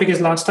much traffic as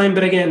last time,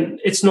 but again,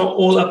 it's not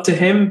all up to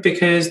him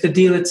because the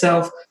deal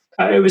itself,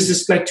 it was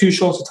just too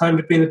short a time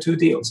between the two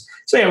deals.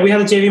 So we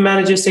had a JV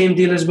manager, same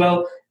deal as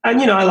well.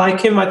 And, I like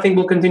him. I think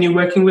we'll continue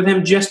working with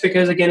him just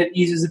because, again, it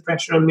eases the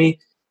pressure on me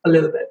a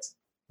little bit.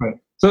 Right.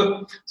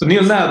 So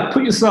Neil, now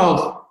put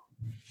yourself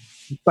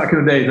back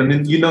in the days,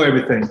 and you know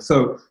everything.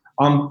 So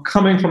I'm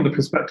coming from the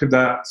perspective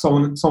that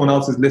someone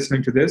else is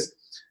listening to this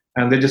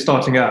and they're just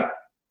starting out.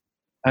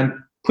 And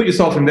put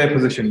yourself in their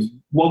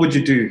position. What would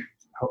you do?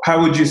 How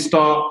would you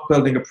start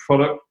building a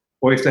product?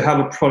 Or if they have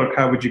a product,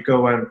 how would you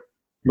go and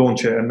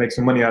launch it and make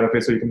some money out of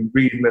it so you can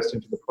reinvest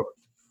into the product?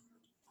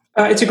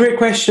 It's a great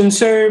question.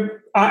 So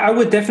I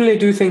would definitely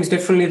do things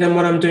differently than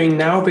what I'm doing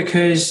now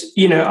because,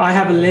 I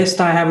have a list,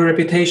 I have a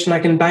reputation, I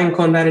can bank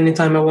on that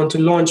anytime I want to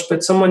launch,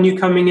 but someone new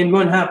coming in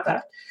won't have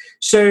that.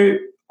 So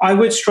I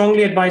would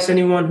strongly advise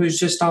anyone who's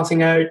just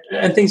starting out,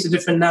 and things are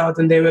different now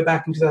than they were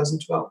back in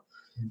 2012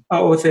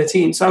 or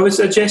 13. So I would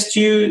suggest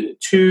you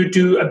to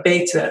do a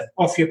beta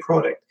of your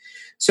product.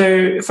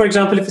 So for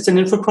example, if it's an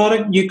info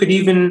product, you could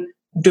even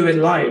do it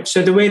live.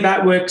 So the way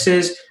that works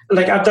is,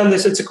 I've done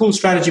this, it's a cool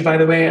strategy, by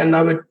the way, and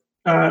I would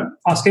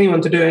ask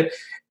anyone to do it,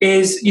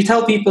 is you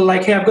tell people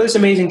hey, I've got this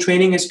amazing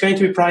training. It's going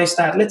to be priced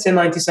at, let's say,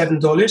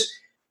 $97,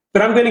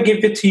 but I'm going to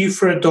give it to you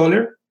for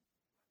 $1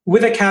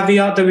 with a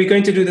caveat that we're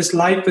going to do this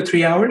live for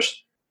 3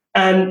 hours.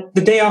 And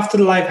the day after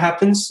the live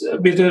happens,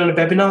 we'll do it on a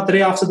webinar. The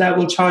day after that,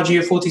 we'll charge you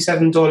a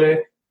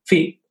 $47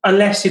 fee,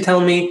 unless you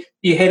tell me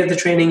you hated the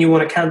training, you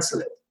want to cancel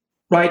it,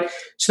 right?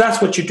 So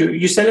that's what you do.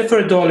 You sell it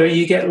for $1.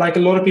 You get a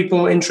lot of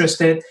people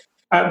interested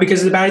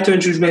because the barrier to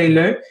entry is very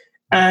low.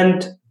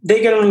 And they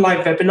get on a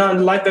live webinar, and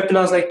the live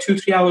webinar is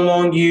 2-3 hour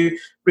long. You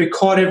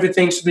record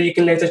everything so that you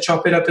can later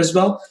chop it up as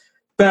well.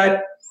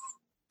 But,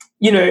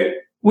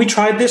 we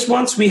tried this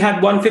once. We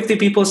had 150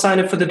 people sign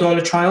up for the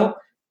 $1 trial.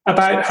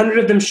 About 100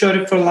 of them showed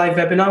up for a live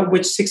webinar,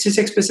 which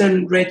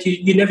 66% rate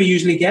you never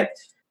usually get.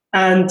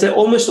 And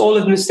almost all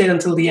of them stayed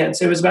until the end.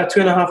 So it was about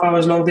 2.5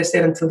 hours long. They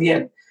stayed until the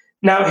end.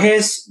 Now,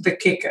 here's the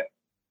kicker.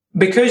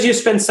 Because you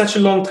spend such a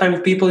long time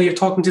with people, you're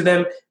talking to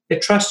them, they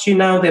trust you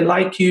now, they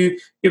like you,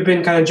 you've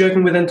been kind of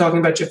joking with them, talking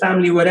about your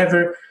family,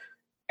 whatever.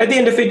 At the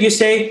end of it, you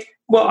say,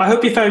 well, I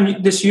hope you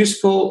found this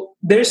useful.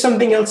 There's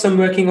something else I'm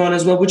working on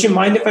as well. Would you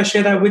mind if I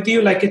share that with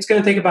you? Like, it's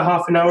going to take about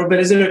half an hour, but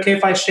is it okay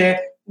if I share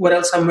what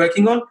else I'm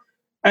working on?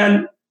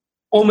 And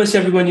almost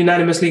everyone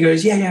unanimously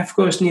goes, yeah, of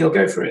course, Neil,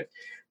 go for it.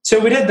 So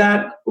we did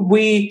that.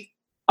 We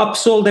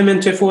upsold them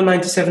into a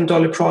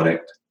 $497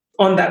 product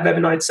on that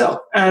webinar itself.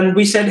 And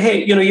we said,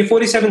 hey, your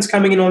 47 is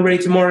coming in already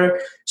tomorrow.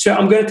 So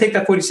I'm going to take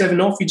that 47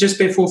 off. You just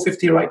pay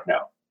 $450 right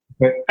now.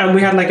 Okay. And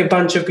we had like a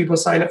bunch of people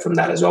sign up from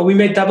that as well. We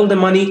made double the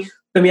money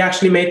than we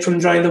actually made from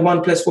drawing the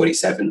 1 +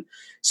 47.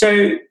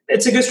 So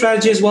it's a good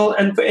strategy as well.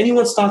 And for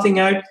anyone starting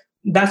out,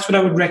 that's what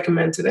I would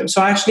recommend to them.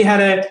 So I actually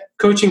had a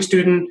coaching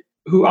student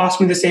who asked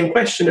me the same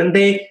question, and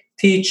they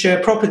teach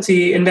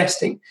property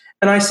investing.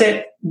 And I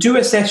said, do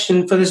a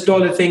session for this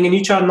dollar thing and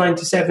you charge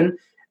 $97.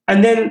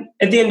 And then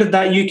at the end of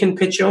that, you can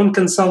pitch your own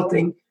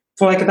consulting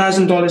for like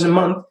 $1,000 a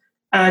month.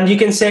 And you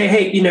can say,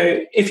 hey,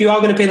 if you are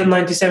going to pay the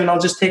 $97, I'll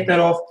just take that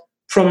off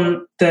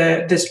from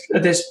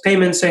this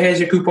payment. So here's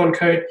your coupon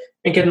code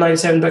and get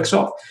 $97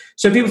 off.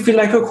 So people feel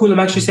like, oh, cool, I'm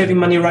actually saving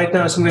money right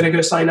now, so I'm going to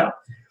go sign up.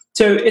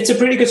 So it's a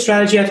pretty good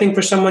strategy, I think,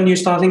 for someone new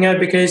starting out,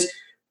 because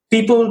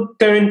people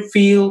don't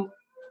feel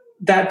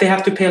that they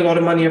have to pay a lot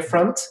of money up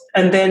front.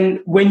 And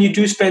then when you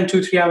do spend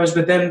 2-3 hours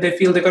with them, they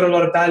feel they got a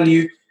lot of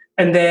value,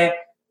 and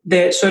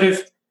they're sort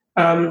of,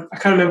 I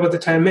can't remember what the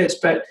term is,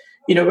 but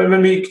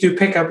when we do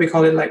pickup, we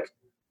call it like,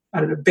 I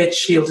don't know, bid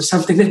shield or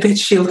something. The bid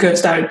shield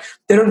goes down.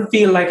 They don't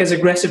feel like as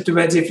aggressive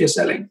towards if you're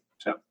selling.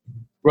 So.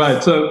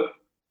 Right. So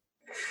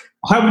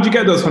how would you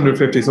get those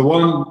 150? So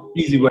one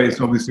easy way is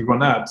to obviously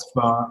run ads,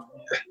 but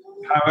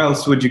how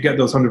else would you get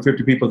those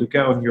 150 people to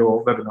get on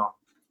your webinar?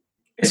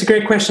 It's a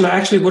great question. I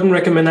actually wouldn't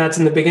recommend ads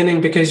in the beginning,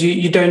 because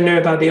you don't know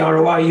about the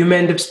ROI. You may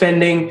end up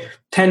spending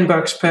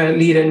 $10 per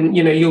lead, and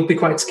you'll be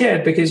quite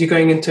scared because you're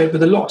going into it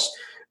with a loss.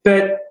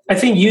 But I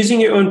think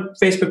using your own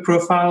Facebook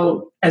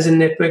profile as a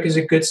network is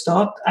a good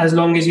start, as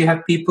long as you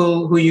have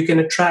people who you can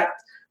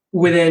attract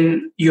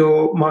within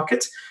your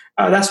market.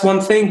 That's one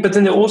thing. But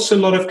then there are also a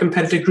lot of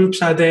competitive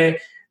groups out there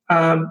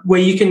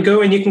where you can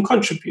go and you can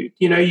contribute.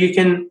 You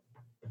can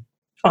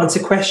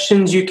answer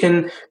questions, you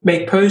can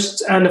make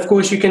posts, and of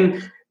course you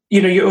can,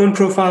 your own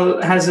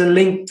profile has a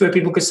link where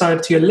people could sign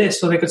up to your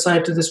list, or they could sign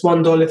up to this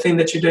 $1 thing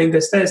that you're doing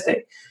this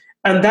Thursday.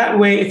 And that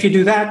way, if you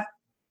do that,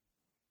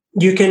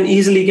 you can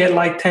easily get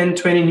like 10,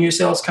 20 new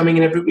sales coming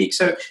in every week.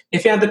 So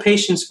if you have the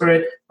patience for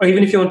it, or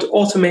even if you want to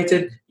automate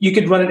it, you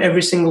could run it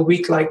every single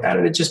week like that,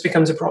 and it just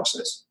becomes a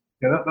process.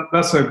 Yeah,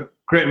 that's a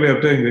great way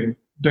of doing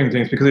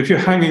things, because if you're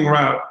hanging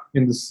around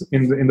in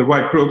the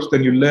right groups,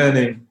 then you're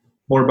learning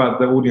more about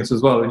the audience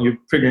as well, and you're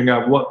figuring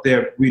out what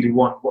they really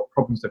want, what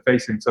problems they're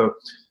facing. So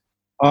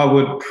I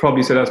would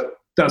probably say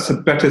that's a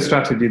better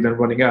strategy than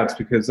running ads,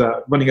 because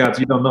running ads,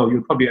 you don't know,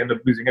 you'll probably end up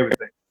losing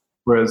everything.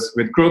 Whereas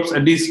with groups,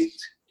 at least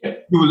you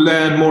will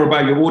learn more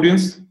about your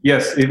audience.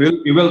 Yes, it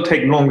will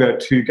take longer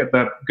to get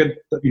that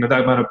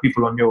amount of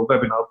people on your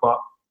webinar, but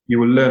you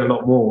will learn a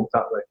lot more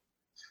that way.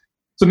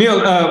 So Neil,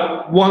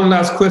 one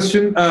last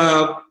question: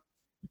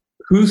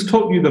 who's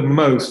taught you the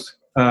most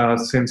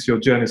since your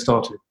journey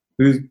started?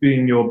 Who's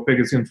been your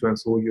biggest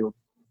influence, or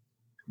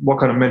what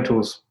kind of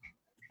mentors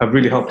have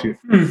really helped you?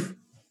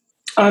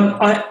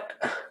 I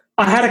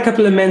had a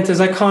couple of mentors.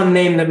 I can't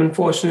name them,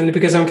 unfortunately,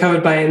 because I'm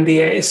covered by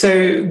NDA.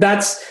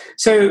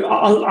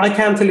 I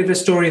can tell you the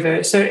story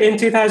though. So in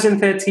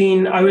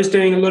 2013, I was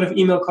doing a lot of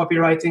email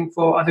copywriting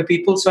for other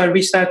people. So I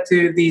reached out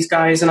to these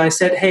guys and I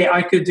said, hey,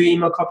 I could do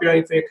email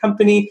copywriting for your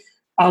company.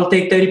 I'll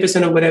take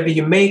 30% of whatever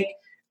you make.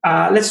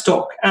 Let's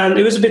talk. And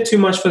it was a bit too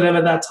much for them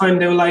at that time.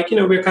 They were like,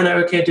 we're kind of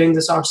okay doing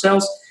this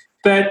ourselves.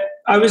 But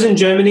I was in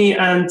Germany,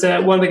 and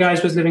one of the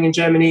guys was living in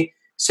Germany.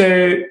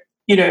 So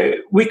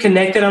we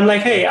connected. I'm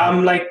like, hey,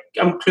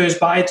 I'm close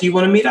by. Do you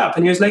want to meet up?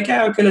 And he was like,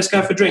 yeah, okay, let's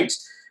go for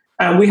drinks.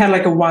 And we had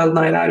like a wild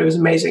night out. It was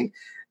amazing.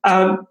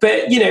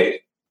 But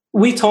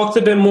we talked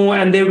a bit more,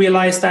 and they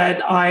realized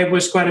that I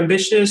was quite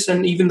ambitious.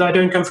 And even though I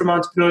don't come from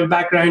an entrepreneurial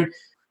background,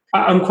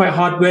 I'm quite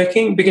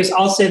hardworking. Because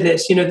I'll say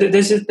this,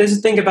 there's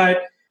a thing about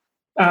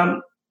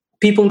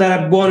people that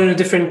are born in a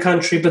different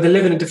country, but they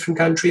live in a different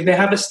country. They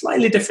have a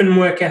slightly different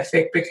work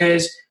ethic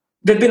because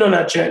they've been on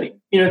that journey.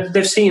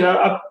 They've seen,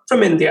 I'm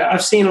from India.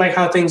 I've seen like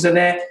how things are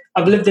there.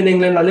 I've lived in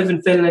England. I live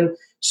in Finland.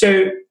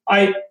 So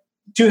I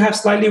do have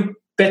slightly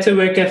better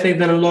work ethic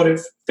than a lot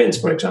of Finns,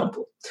 for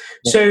example.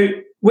 Yeah. So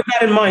with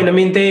that in mind,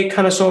 they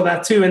kind of saw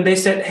that too. And they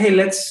said, hey,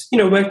 let's,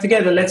 work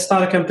together. Let's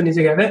start a company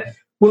together.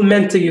 We'll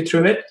mentor you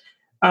through it.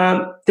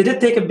 They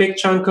did take a big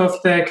chunk of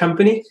the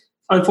company,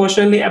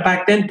 unfortunately,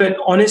 back then. But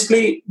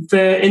honestly,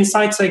 the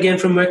insights I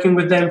gained from working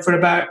with them for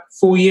about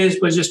 4 years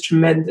was just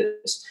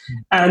tremendous.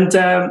 And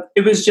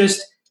it was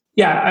just,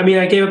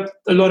 I gave up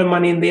a lot of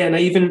money in the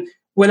end.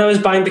 When I was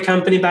buying the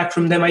company back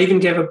from them, I even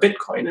gave up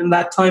Bitcoin. And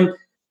that time,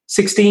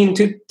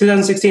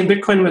 2016,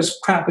 Bitcoin was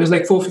crap. It was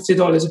like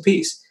 $450 a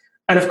piece.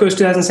 And of course,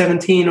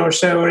 2017 or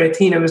so, or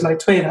 18, it was like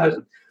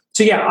 20,000.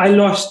 So yeah, I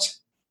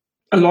lost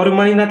a lot of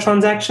money in that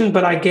transaction,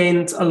 but I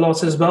gained a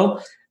lot as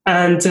well.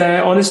 And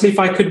honestly, if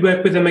I could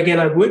work with them again,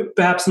 I would,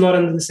 perhaps not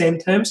under the same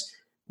terms.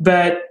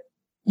 But,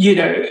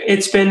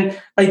 it's been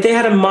like they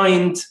had a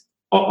mind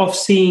of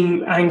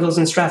seeing angles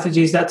and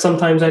strategies that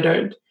sometimes I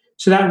don't.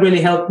 So that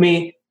really helped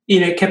me,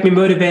 kept me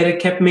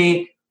motivated, kept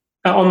me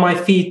on my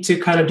feet to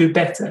kind of do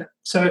better.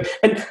 So,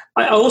 and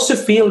I also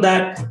feel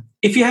that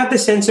if you have the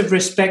sense of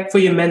respect for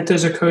your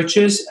mentors or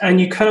coaches and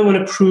you kind of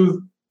want to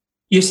prove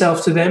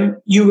yourself to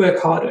them, you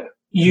work harder.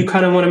 You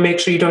kind of want to make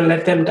sure you don't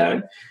let them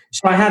down.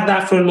 So I had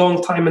that for a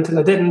long time until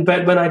I didn't.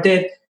 But when I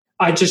did,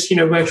 I just,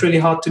 worked really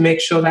hard to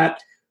make sure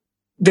that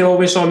they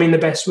always saw me in the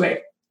best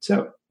way.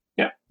 So,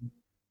 yeah.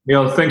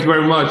 Neil, thank you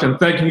very much. And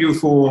thank you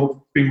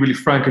for being really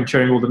frank and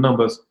sharing all the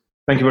numbers.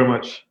 Thank you very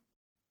much.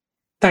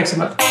 Thanks so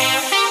much.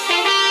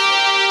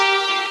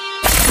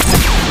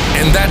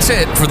 And that's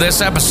it for this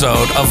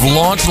episode of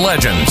Launch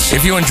Legends.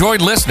 If you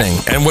enjoyed listening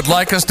and would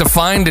like us to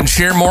find and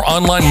share more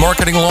online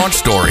marketing launch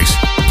stories,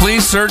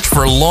 please search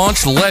for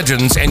Launch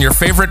Legends in your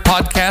favorite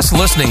podcast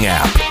listening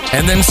app,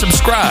 and then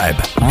subscribe,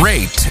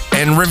 rate,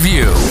 and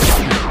review.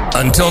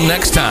 Until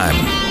next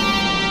time.